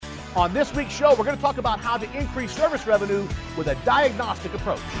On this week's show, we're going to talk about how to increase service revenue with a diagnostic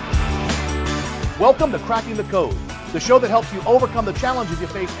approach. Welcome to Cracking the Code, the show that helps you overcome the challenges you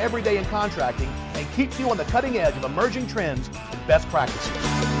face every day in contracting and keeps you on the cutting edge of emerging trends and best practices.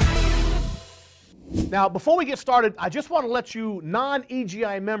 Now, before we get started, I just want to let you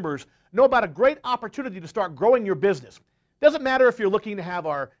non-EGI members know about a great opportunity to start growing your business. Doesn't matter if you're looking to have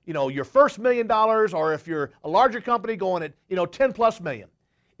your first $1 million or if you're a larger company going at, 10 plus million.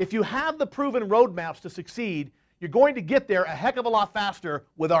 If you have the proven roadmaps to succeed, you're going to get there a heck of a lot faster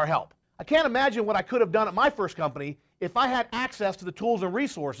with our help. I can't imagine what I could have done at my first company if I had access to the tools and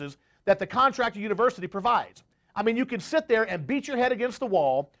resources that the Contractor University provides. I mean, you can sit there and beat your head against the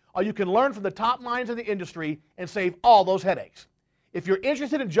wall, or you can learn from the top minds in the industry and save all those headaches. If you're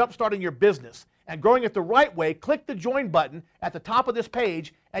interested in jumpstarting your business and growing it the right way, click the join button at the top of this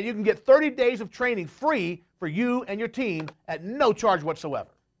page and you can get 30 days of training free for you and your team at no charge whatsoever.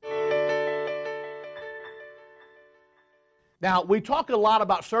 Now, we talk a lot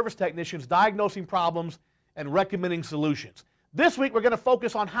about service technicians diagnosing problems and recommending solutions. This week, we're going to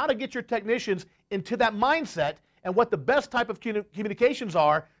focus on how to get your technicians into that mindset and what the best type of communications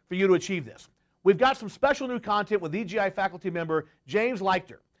are for you to achieve this. We've got some special new content with EGI faculty member James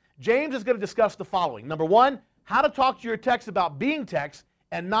Leichter. James is going to discuss the following. Number one, how to talk to your techs about being techs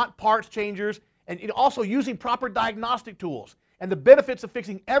and not parts changers, and also using proper diagnostic tools and the benefits of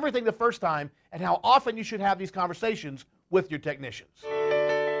fixing everything the first time and how often you should have these conversations with your technicians.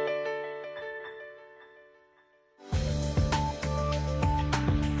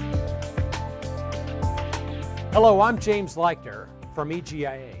 Hello, I'm James Leichter from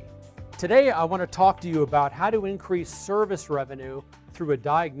EGIA. Today I want to talk to you about how to increase service revenue through a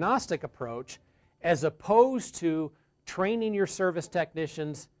diagnostic approach as opposed to training your service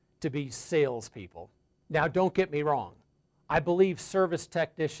technicians to be salespeople. Now, don't get me wrong. I believe service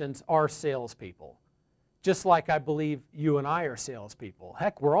technicians are salespeople. Just like I believe you and I are salespeople.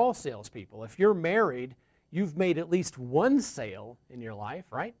 Heck, we're all salespeople. If you're married, you've made at least one sale in your life,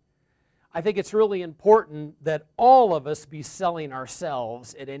 right? I think it's really important that all of us be selling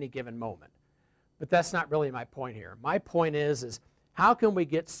ourselves at any given moment. But that's not really my point here. My point is how can we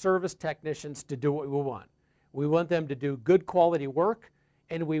get service technicians to do what we want? We want them to do good quality work,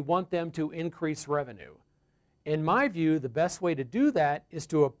 and we want them to increase revenue. In my view, the best way to do that is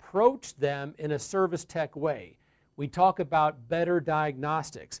to approach them in a service tech way. We talk about better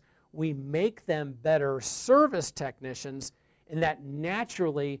diagnostics. We make them better service technicians, and that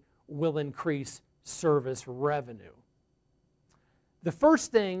naturally will increase service revenue. The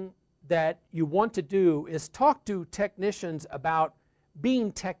first thing that you want to do is talk to technicians about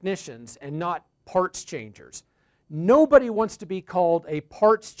being technicians and not parts changers. Nobody wants to be called a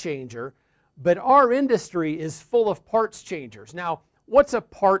parts changer, but our industry is full of parts changers. Now, what's a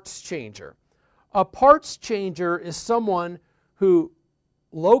parts changer? A parts changer is someone who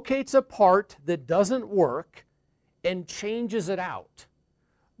locates a part that doesn't work and changes it out.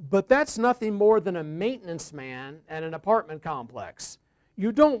 But that's nothing more than a maintenance man at an apartment complex.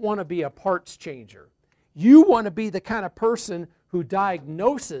 You don't want to be a parts changer. You want to be the kind of person who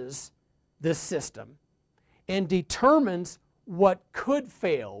diagnoses the system and determines what could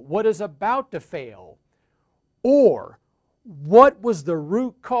fail, what is about to fail, or what was the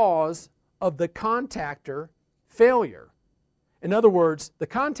root cause of the contactor failure. In other words, the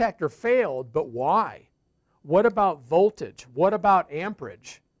contactor failed, but why? What about voltage? What about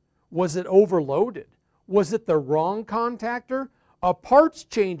amperage? Was it overloaded? Was it the wrong contactor? A parts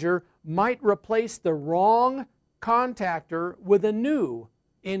changer might replace the wrong contactor with a new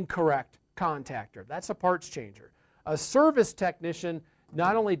incorrect contactor. That's a parts changer. A service technician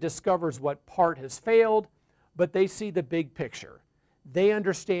not only discovers what part has failed, but they see the big picture. They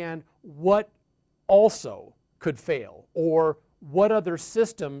understand what also could fail or what other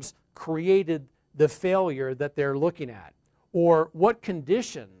systems created the failure that they're looking at, or what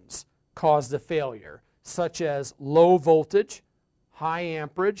conditions caused the failure, such as low voltage, high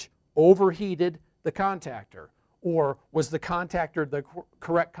amperage, overheated the contactor, or was the contactor the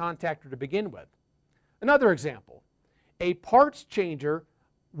correct contactor to begin with. Another example. A parts changer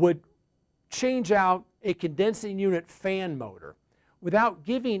would change out a condensing unit fan motor without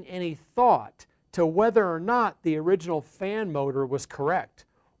giving any thought to whether or not the original fan motor was correct,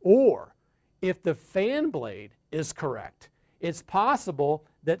 or if the fan blade is correct. It's possible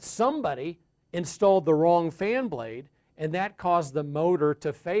that somebody installed the wrong fan blade and that caused the motor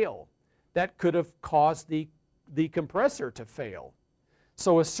to fail. That could have caused the compressor to fail.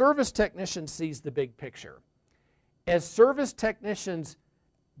 So a service technician sees the big picture. As service technicians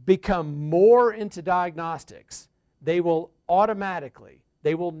become more into diagnostics, they will automatically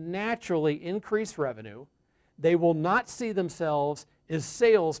They will naturally increase revenue. They will not see themselves as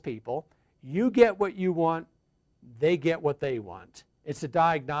salespeople. You get what you want, they get what they want. It's a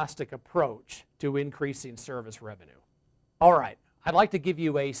diagnostic approach to increasing service revenue. All right, I'd like to give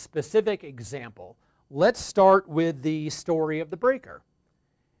you a specific example. Let's start with the story of the breaker.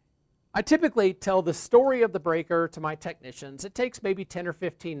 I typically tell the story of the breaker to my technicians. It takes maybe 10 or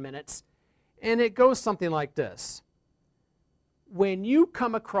 15 minutes, and it goes something like this. When you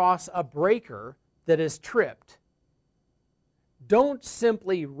come across a breaker that is tripped, don't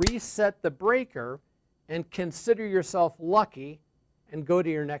simply reset the breaker and consider yourself lucky and go to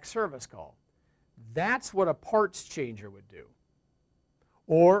your next service call. That's what a parts changer would do.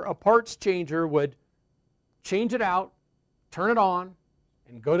 Or a parts changer would change it out, turn it on,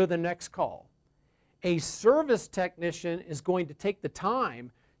 and go to the next call. A service technician is going to take the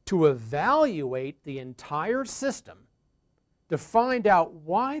time to evaluate the entire system to find out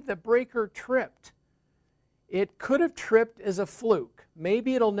why the breaker tripped. It could have tripped as a fluke.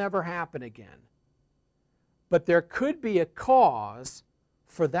 Maybe it'll never happen again. But there could be a cause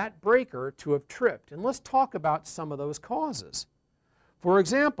for that breaker to have tripped. And let's talk about some of those causes. For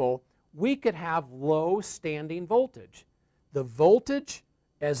example, we could have low standing voltage. The voltage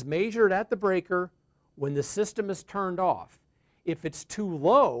as measured at the breaker when the system is turned off. If it's too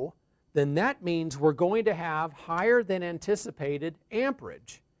low, then that means we're going to have higher than anticipated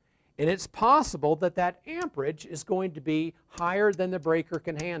amperage. And it's possible that that amperage is going to be higher than the breaker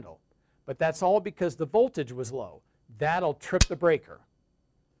can handle. But that's all because the voltage was low. That'll trip the breaker.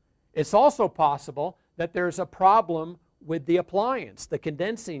 It's also possible that there's a problem with the appliance, the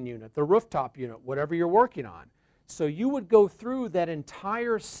condensing unit, the rooftop unit, whatever you're working on. So you would go through that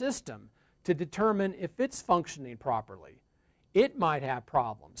entire system to determine if it's functioning properly. It might have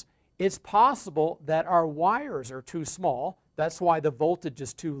problems. It's possible that our wires are too small. That's why the voltage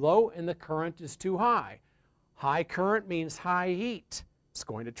is too low and the current is too high. High current means high heat. It's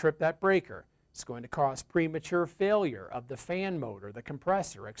going to trip that breaker. It's going to cause premature failure of the fan motor, the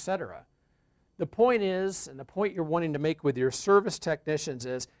compressor, etc. The point is, and the point you're wanting to make with your service technicians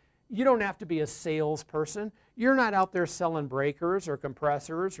is, you don't have to be a salesperson. You're not out there selling breakers or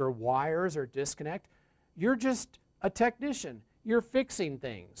compressors or wires or disconnect. You're just a technician. You're fixing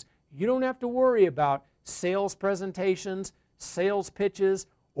things. You don't have to worry about sales presentations, sales pitches,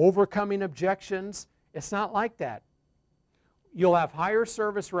 overcoming objections. It's not like that. You'll have higher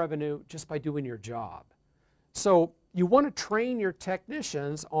service revenue just by doing your job. So you want to train your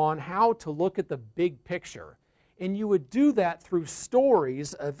technicians on how to look at the big picture. And you would do that through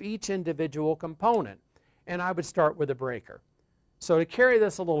stories of each individual component. And I would start with a breaker. So to carry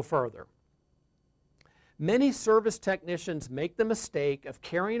this a little further, many service technicians make the mistake of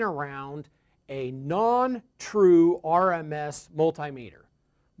carrying around a non-true RMS multimeter.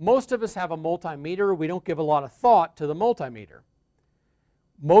 Most of us have a multimeter. We don't give a lot of thought to the multimeter.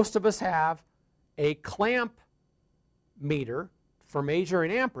 Most of us have a clamp meter for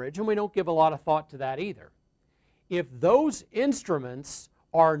measuring amperage, and we don't give a lot of thought to that either. If those instruments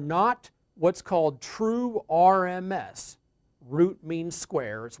are not what's called true RMS, root means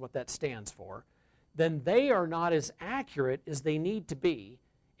square is what that stands for, then they are not as accurate as they need to be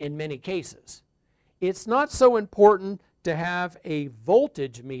in many cases. It's not so important to have a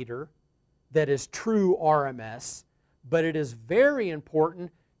voltage meter that is true RMS, but it is very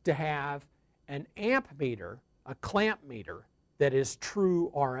important to have an amp meter, a clamp meter, that is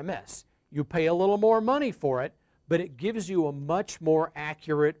true RMS. You pay a little more money for it, but it gives you a much more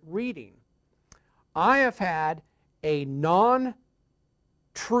accurate reading. I have had a non-true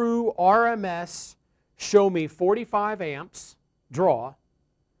RMS show me 45 amps draw,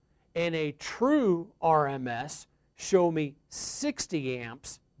 and a true RMS show me 60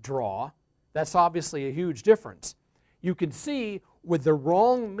 amps draw. That's obviously a huge difference. You can see with the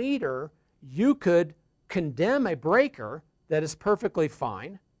wrong meter, you could condemn a breaker that is perfectly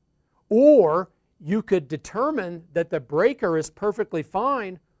fine, or you could determine that the breaker is perfectly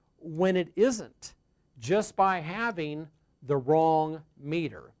fine when it isn't, just by having the wrong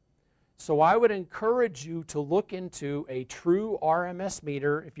meter. So I would encourage you to look into a true RMS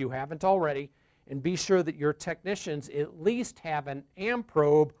meter if you haven't already, and be sure that your technicians at least have an amp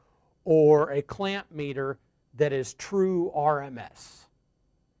probe or a clamp meter that is true RMS.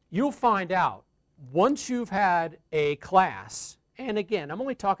 You'll find out once you've had a class, and again, I'm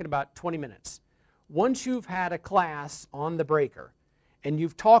only talking about 20 minutes. Once you've had a class on the breaker, and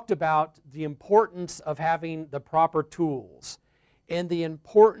you've talked about the importance of having the proper tools, and the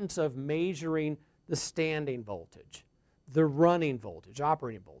importance of measuring the standing voltage, the running voltage,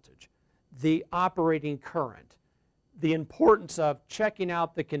 operating voltage, the operating current, the importance of checking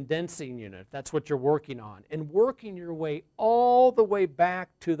out the condensing unit, that's what you're working on, and working your way all the way back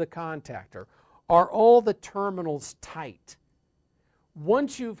to the contactor. Are all the terminals tight?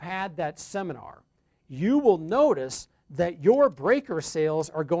 Once you've had that seminar, you will notice that your breaker sales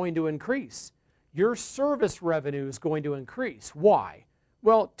are going to increase. Your service revenue is going to increase. Why?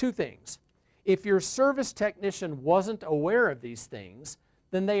 Well, two things. If your service technician wasn't aware of these things,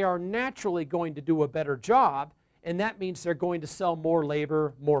 then they are naturally going to do a better job, and that means they're going to sell more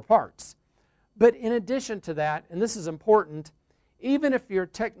labor, more parts. But in addition to that, and this is important, even if your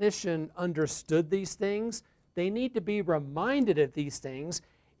technician understood these things, they need to be reminded of these things,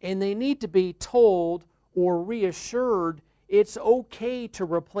 and they need to be told or reassured it's okay to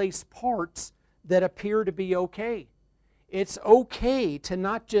replace parts that appear to be okay. It's okay to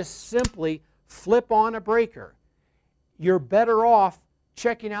not just simply flip on a breaker. You're better off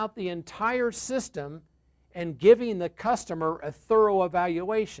checking out the entire system and giving the customer a thorough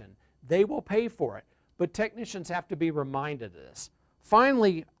evaluation. They will pay for it, but technicians have to be reminded of this.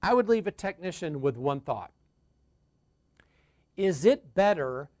 Finally, I would leave a technician with one thought. Is it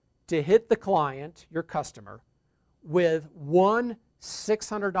better to hit the client, your customer, with one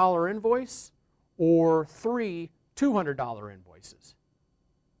 $600 invoice or three $200 invoices?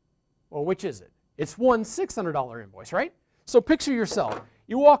 Well, which is it? It's one $600 invoice, right? So picture yourself.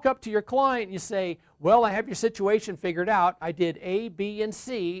 You walk up to your client and you say, well, I have your situation figured out. I did A, B, and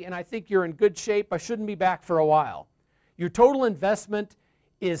C, and I think you're in good shape. I shouldn't be back for a while. Your total investment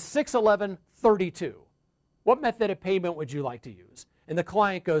is $611.32. What method of payment would you like to use? And the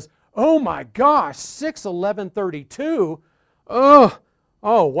client goes, oh my gosh, $611.32?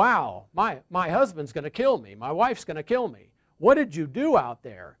 Oh, wow, my husband's going to kill me. My wife's going to kill me. What did you do out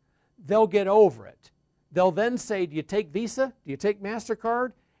there? They'll get over it. They'll then say, do you take Visa? Do you take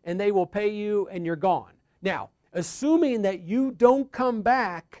MasterCard? And they will pay you and you're gone. Now, assuming that you don't come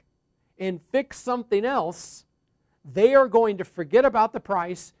back and fix something else, they are going to forget about the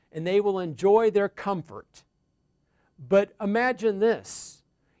price and they will enjoy their comfort. But imagine this.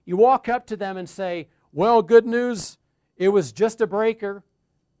 You walk up to them and say, well, good news, it was just a breaker.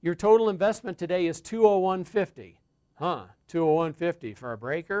 Your total investment today is $201.50. Huh, $201.50 for a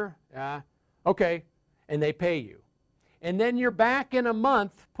breaker? Yeah, okay. And they pay you. And then you're back in a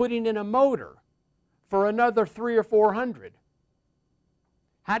month putting in a motor for another $300 or $400.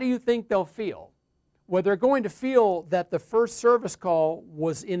 How do you think they'll feel? Well, they're going to feel that the first service call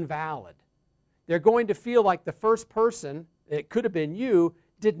was invalid. They're going to feel like the first person, it could have been you,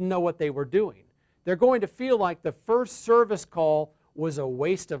 didn't know what they were doing. They're going to feel like the first service call was a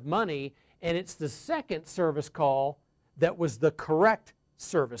waste of money, and it's the second service call that was the correct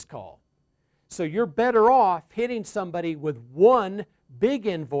service call. So you're better off hitting somebody with one big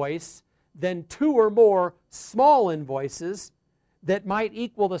invoice than two or more small invoices that might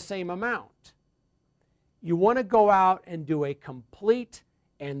equal the same amount. You want to go out and do a complete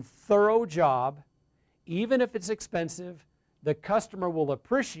and thorough job. Even if it's expensive, the customer will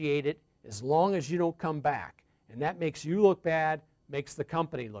appreciate it as long as you don't come back. And that makes you look bad, makes the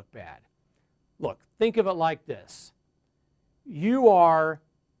company look bad. Look, think of it like this. You are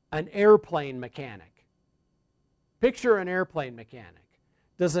an airplane mechanic. Picture an airplane mechanic.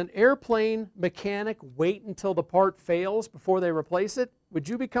 Does an airplane mechanic wait until the part fails before they replace it? Would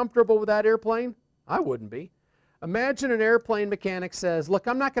you be comfortable with that airplane? I wouldn't be. Imagine an airplane mechanic says, look,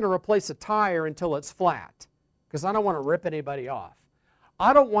 I'm not going to replace a tire until it's flat because I don't want to rip anybody off.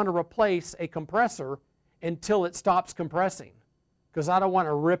 I don't want to replace a compressor until it stops compressing because I don't want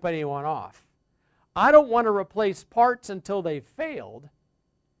to rip anyone off. I don't want to replace parts until they've failed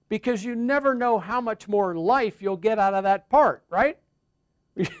because you never know how much more life you'll get out of that part, right?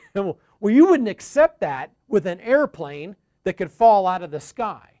 Well, you wouldn't accept that with an airplane that could fall out of the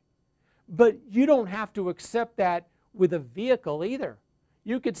sky. But you don't have to accept that with a vehicle either.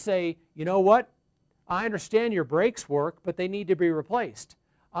 You could say, you know what? I understand your brakes work, but they need to be replaced.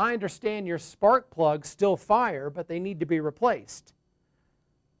 I understand your spark plugs still fire, but they need to be replaced.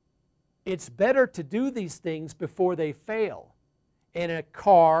 It's better to do these things before they fail in a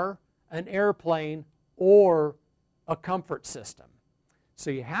car, an airplane, or a comfort system.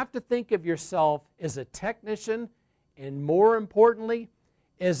 So you have to think of yourself as a technician and, more importantly,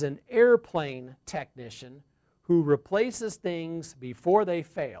 as an airplane technician who replaces things before they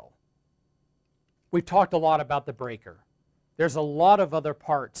fail. We've talked a lot about the breaker. There's a lot of other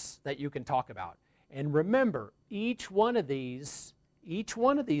parts that you can talk about. And remember, each one of these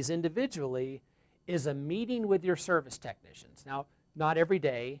individually is a meeting with your service technicians. Now, not every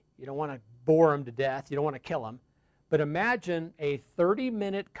day. You don't want to bore them to death. You don't want to kill them. But imagine a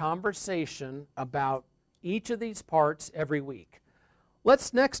 30-minute conversation about each of these parts every week.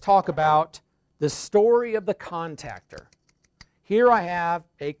 Let's next talk about the story of the contactor. Here I have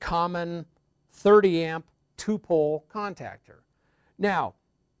a common 30 amp 2-pole contactor. Now,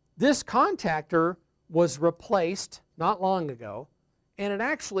 this contactor was replaced not long ago, and it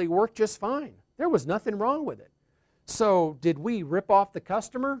actually worked just fine. There was nothing wrong with it. So did we rip off the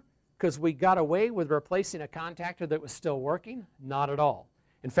customer because we got away with replacing a contactor that was still working? Not at all.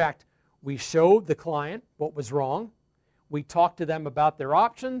 In fact, we showed the client what was wrong. We talked to them about their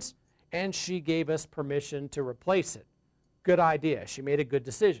options, and she gave us permission to replace it. Good idea. She made a good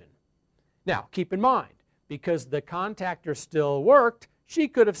decision. Now, keep in mind, because the contactor still worked, she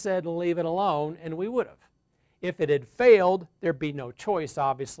could have said, leave it alone, and we would have. If it had failed, there'd be no choice,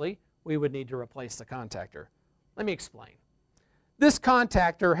 obviously. We would need to replace the contactor. Let me explain. This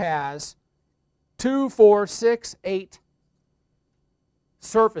contactor has 2, 4, 6, 8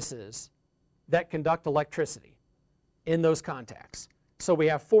 surfaces that conduct electricity in those contacts. So we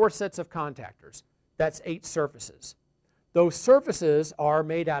have 4 sets of contactors. That's 8 surfaces. Those surfaces are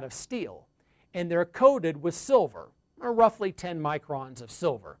made out of steel, and they're coated with silver, or roughly 10 microns of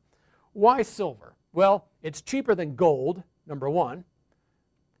silver. Why silver? Well, it's cheaper than gold, number one,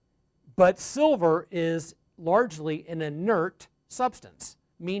 but silver is largely an inert substance,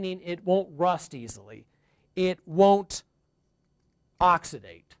 meaning it won't rust easily. It won't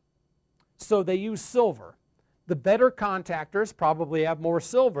oxidate. So they use silver. The better contactors probably have more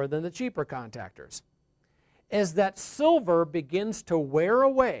silver than the cheaper contactors. As that silver begins to wear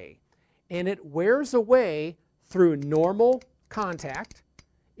away, and it wears away through normal contact,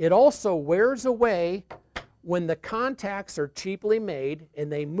 it also wears away when the contacts are cheaply made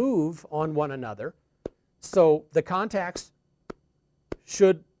and they move on one another. So the contacts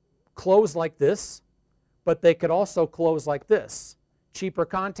should close like this, but they could also close like this. Cheaper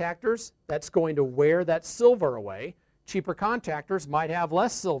contactors, that's going to wear that silver away. Cheaper contactors might have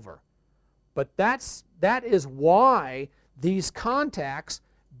less silver. But that is why these contacts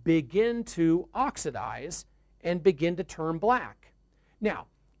begin to oxidize and begin to turn black. Now,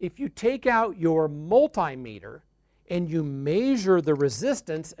 if you take out your multimeter and you measure the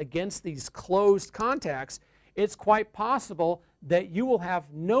resistance against these closed contacts, it's quite possible that you will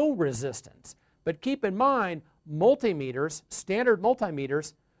have no resistance. But keep in mind, multimeters, standard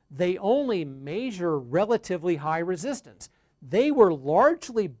multimeters, they only measure relatively high resistance. They were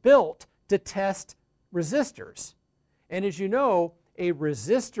largely built to test resistors. And as you know, a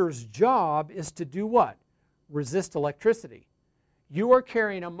resistor's job is to do what? Resist electricity. You are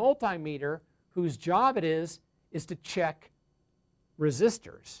carrying a multimeter whose job it is to check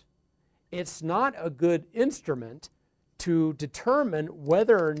resistors. It's not a good instrument to determine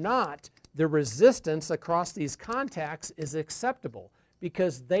whether or not the resistance across these contacts is acceptable,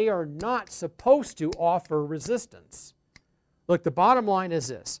 because they are not supposed to offer resistance. Look, the bottom line is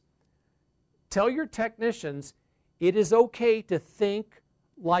this. Tell your technicians it is okay to think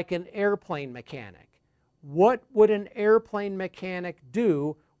like an airplane mechanic. What would an airplane mechanic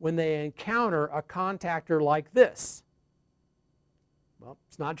do when they encounter a contactor like this? Well,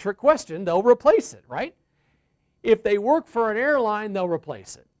 it's not a trick question. They'll replace it, right? If they work for an airline, they'll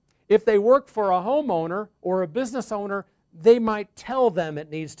replace it. If they work for a homeowner or a business owner, they might tell them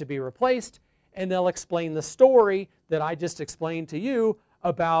it needs to be replaced, and they'll explain the story that I just explained to you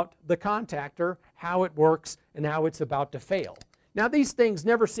about the contactor, how it works, and how it's about to fail. Now, these things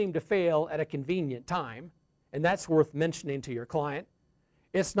never seem to fail at a convenient time, and that's worth mentioning to your client.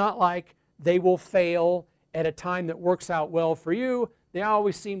 It's not like they will fail at a time that works out well for you. They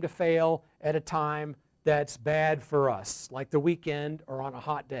always seem to fail at a time that's bad for us, like the weekend or on a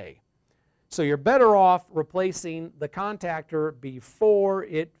hot day. So you're better off replacing the contactor before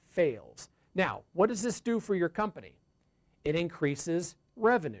it fails. Now, what does this do for your company? It increases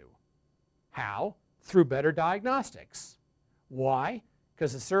revenue. How? Through better diagnostics. Why?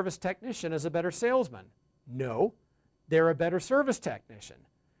 Because the service technician is a better salesman. No, they're a better service technician.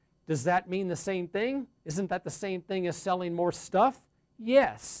 Does that mean the same thing? Isn't that the same thing as selling more stuff?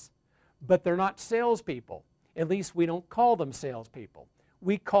 Yes, but they're not salespeople. At least we don't call them salespeople.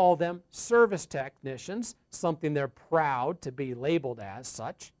 We call them service technicians, something they're proud to be labeled as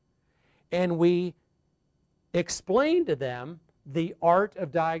such. And we explain to them the art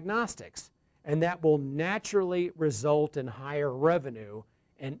of diagnostics, and that will naturally result in higher revenue,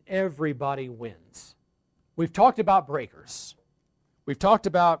 and everybody wins. We've talked about breakers. We've talked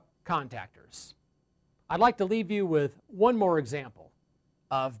about contactors. I'd like to leave you with one more example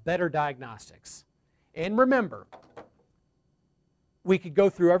of better diagnostics. And remember, we could go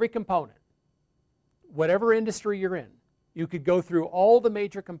through every component. Whatever industry you're in, you could go through all the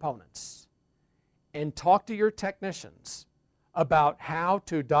major components. and talk to your technicians about how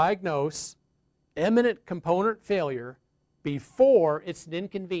to diagnose imminent component failure before it's an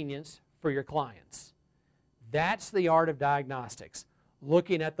inconvenience for your clients. That's the art of diagnostics.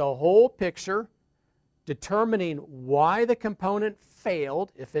 Looking at the whole picture, determining why the component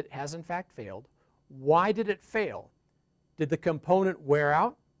failed, if it has in fact failed. Why did it fail? Did the component wear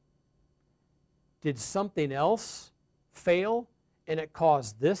out? Did something else fail and it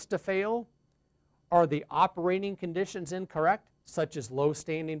caused this to fail? Are the operating conditions incorrect, such as low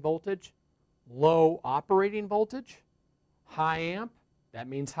standing voltage, low operating voltage, high amp, that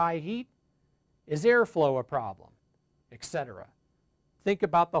means high heat? Is airflow a problem, etc.? Think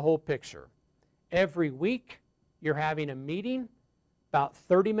about the whole picture. Every week, you're having a meeting about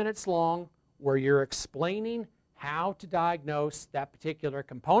 30 minutes long where you're explaining how to diagnose that particular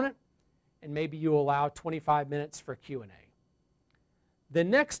component, and maybe you allow 25 minutes for Q&A. The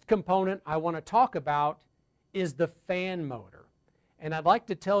next component I want to talk about is the fan motor. And I'd like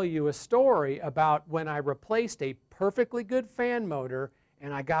to tell you a story about when I replaced a perfectly good fan motor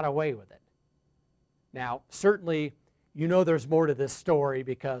and I got away with it. Now, certainly, you know there's more to this story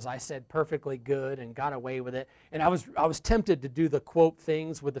because I said perfectly good and got away with it. And I was tempted to do the quote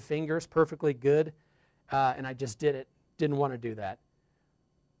things with the fingers, perfectly good, and I just did it. Didn't want to do that.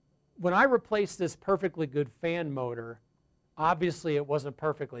 When I replaced this perfectly good fan motor, obviously it wasn't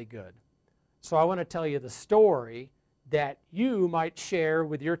perfectly good. So I want to tell you the story that you might share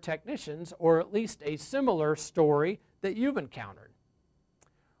with your technicians, or at least a similar story that you've encountered.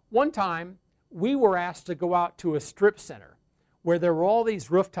 One time, we were asked to go out to a strip center where there were all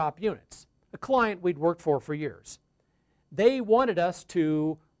these rooftop units, a client we'd worked for years. They wanted us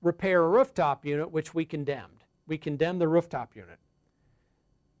to repair a rooftop unit, which we condemned. We condemned the rooftop unit.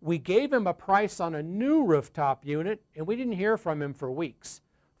 We gave him a price on a new rooftop unit, and we didn't hear from him for weeks.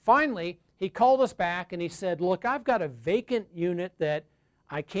 Finally, he called us back and he said, look, I've got a vacant unit that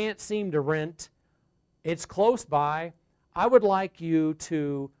I can't seem to rent. It's close by. I would like you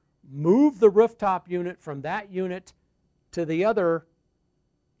to move the rooftop unit from that unit to the other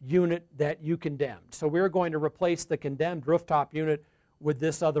unit that you condemned. So we're going to replace the condemned rooftop unit with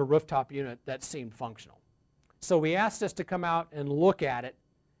this other rooftop unit that seemed functional. So he asked us to come out and look at it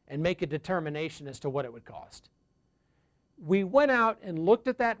and make a determination as to what it would cost. We went out and looked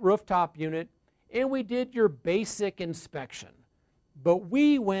at that rooftop unit and we did your basic inspection. But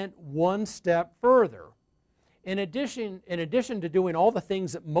we went one step further. In addition to doing all the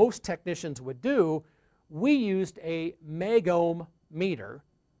things that most technicians would do, we used a megohm meter.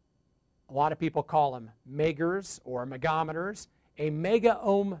 A lot of people call them megers or megometers. A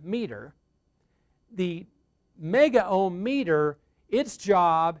megohm meter. The megohm meter, its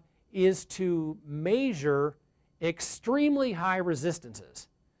job is to measure extremely high resistances.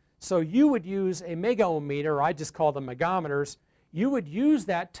 So you would use a megohm meter, I just call them megometers, you would use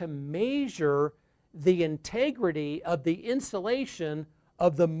that to measure the integrity of the insulation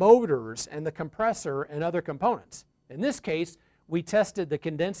of the motors and the compressor and other components. In this case, we tested the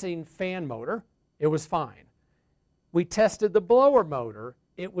condensing fan motor. It was fine. We tested the blower motor.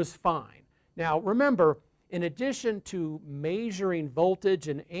 It was fine. Now remember, in addition to measuring voltage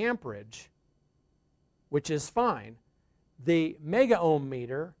and amperage, which is fine, the megohm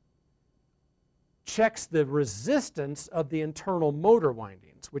meter checks the resistance of the internal motor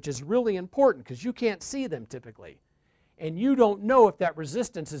windings, which is really important because you can't see them typically. And you don't know if that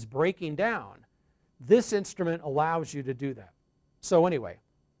resistance is breaking down. This instrument allows you to do that. So anyway,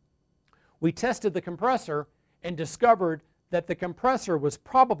 we tested the compressor and discovered that the compressor was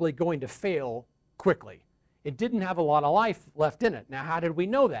probably going to fail quickly. It didn't have a lot of life left in it. Now, how did we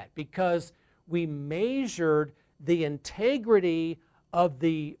know that? Because we measured the integrity of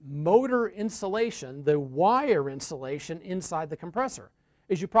the motor insulation, the wire insulation inside the compressor.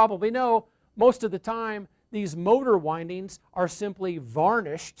 As you probably know, most of the time these motor windings are simply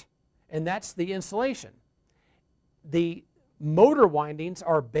varnished, and that's the insulation. The motor windings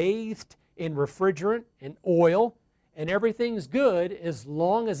are bathed in refrigerant and oil, and everything's good as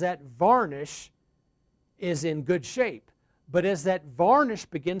long as that varnish is in good shape. But as that varnish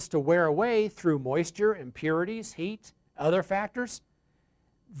begins to wear away through moisture, impurities, heat, other factors,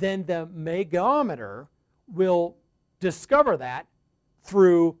 then the megometer will discover that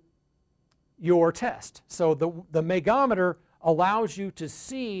through your test. So the megometer allows you to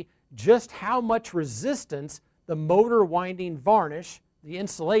see just how much resistance the motor winding varnish, the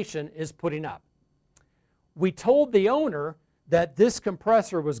insulation, is putting up. We told the owner that this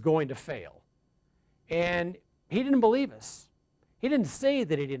compressor was going to fail, and he didn't believe us. He didn't say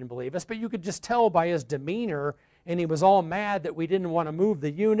that he didn't believe us, but you could just tell by his demeanor, and he was all mad that we didn't want to move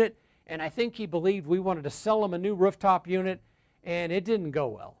the unit, and I think he believed we wanted to sell him a new rooftop unit, and it didn't go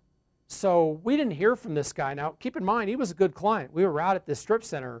well. So we didn't hear from this guy. Now, keep in mind, he was a good client. We were out at this strip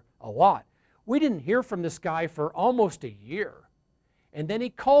center a lot. We didn't hear from this guy for almost a year. And then he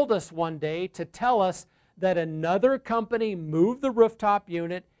called us one day to tell us that another company moved the rooftop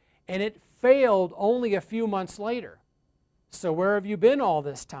unit, and it failed only a few months later. So where have you been all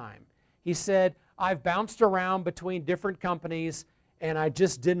this time? He said, I've bounced around between different companies, and I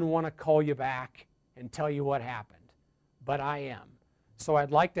just didn't want to call you back and tell you what happened. But I am. So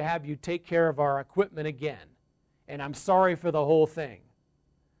I'd like to have you take care of our equipment again. And I'm sorry for the whole thing.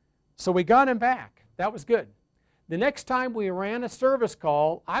 So we got him back. That was good. The next time we ran a service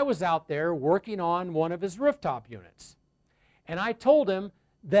call, I was out there working on one of his rooftop units. And I told him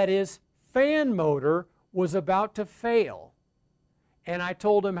that his fan motor was about to fail. And I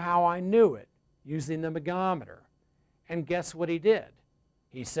told him how I knew it using the megometer. And guess what he did?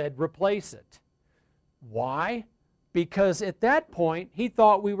 He said, replace it. Why? Because at that point, he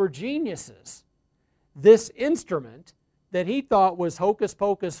thought we were geniuses. This instrument that he thought was hocus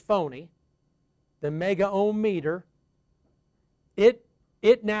pocus phony, the mega ohm meter, it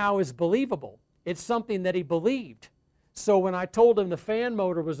now is believable. It's something that he believed. So when I told him the fan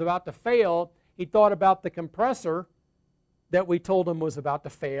motor was about to fail, he thought about the compressor that we told him was about to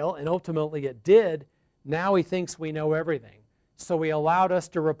fail, and ultimately it did. Now he thinks we know everything. So he allowed us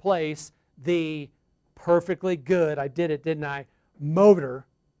to replace the perfectly good, I did it, didn't I, motor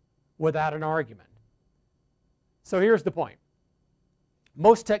without an argument. So here's the point.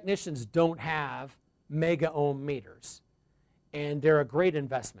 Most technicians don't have mega ohm meters, and they're a great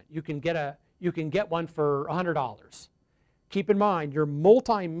investment. You can get one for $100. Keep in mind, your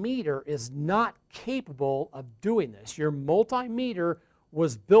multimeter is not capable of doing this. Your multimeter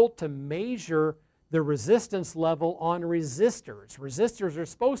was built to measure the resistance level on resistors. Resistors are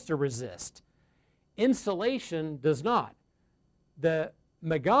supposed to resist. Insulation does not. The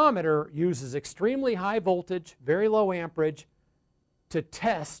megometer uses extremely high voltage, very low amperage to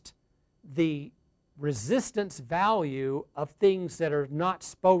test the resistance value of things that are not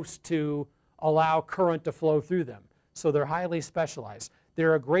supposed to allow current to flow through them. So they're highly specialized.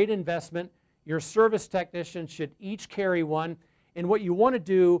 They're a great investment. Your service technicians should each carry one. And what you want to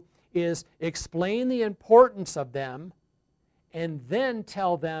do is explain the importance of them and then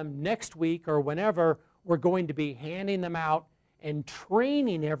tell them next week or whenever we're going to be handing them out and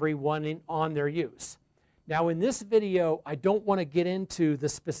training everyone on their use. Now in this video, I don't want to get into the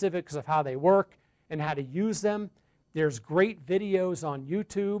specifics of how they work and how to use them. There's great videos on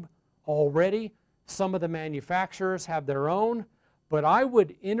YouTube already. Some of the manufacturers have their own, but I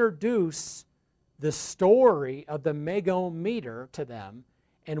would introduce the story of the mega ohm meter to them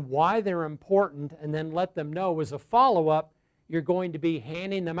and why they're important, and then let them know as a follow-up you're going to be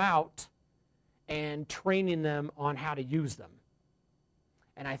handing them out and training them on how to use them.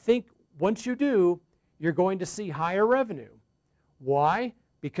 And I think once you do, you're going to see higher revenue. Why?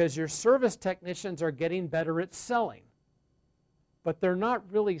 Because your service technicians are getting better at selling. But they're not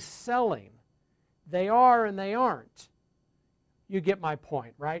really selling. They are and they aren't. You get my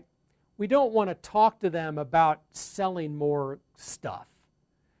point, right? We don't want to talk to them about selling more stuff.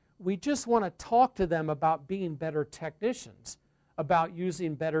 We just want to talk to them about being better technicians, about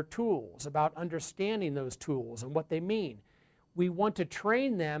using better tools, about understanding those tools and what they mean. We want to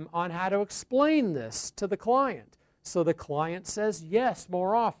train them on how to explain this to the client so the client says yes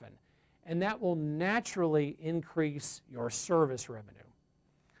more often, and that will naturally increase your service revenue.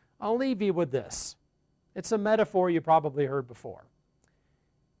 I'll leave you with this. It's a metaphor you probably heard before.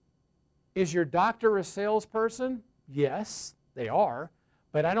 Is your doctor a salesperson? Yes, they are,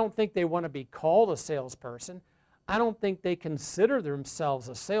 but I don't think they want to be called a salesperson. I don't think they consider themselves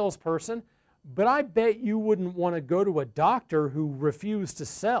a salesperson, but I bet you wouldn't want to go to a doctor who refused to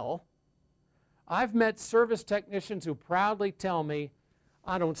sell. I've met service technicians who proudly tell me,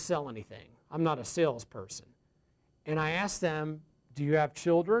 I don't sell anything. I'm not a salesperson. And I ask them, do you have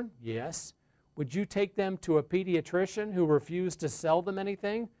children? Yes. Would you take them to a pediatrician who refused to sell them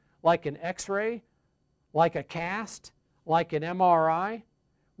anything, like an x-ray, like a cast, like an MRI,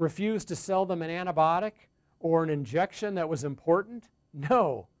 refused to sell them an antibiotic or an injection that was important?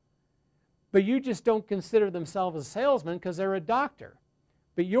 No. But you just don't consider themselves a salesman because they're a doctor.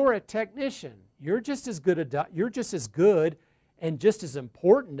 But you're a technician. You're just as good and just as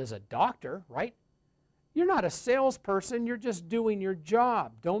important as a doctor, right? You're not a salesperson. You're just doing your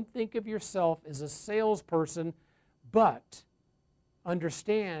job. Don't think of yourself as a salesperson, but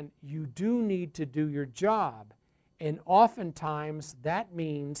understand you do need to do your job. And oftentimes that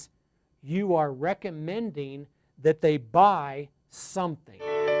means you are recommending that they buy something.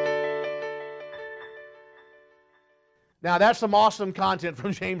 Now, that's some awesome content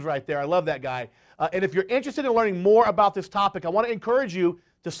from James right there. I love that guy. And if you're interested in learning more about this topic, I want to encourage you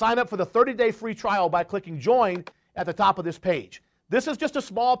to sign up for the 30-day free trial by clicking Join at the top of this page. This is just a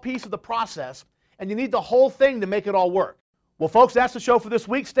small piece of the process, and you need the whole thing to make it all work. Well, folks, that's the show for this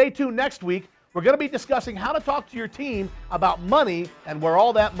week. Stay tuned next week. We're going to be discussing how to talk to your team about money and where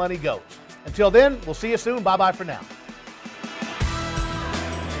all that money goes. Until then, we'll see you soon. Bye-bye for now.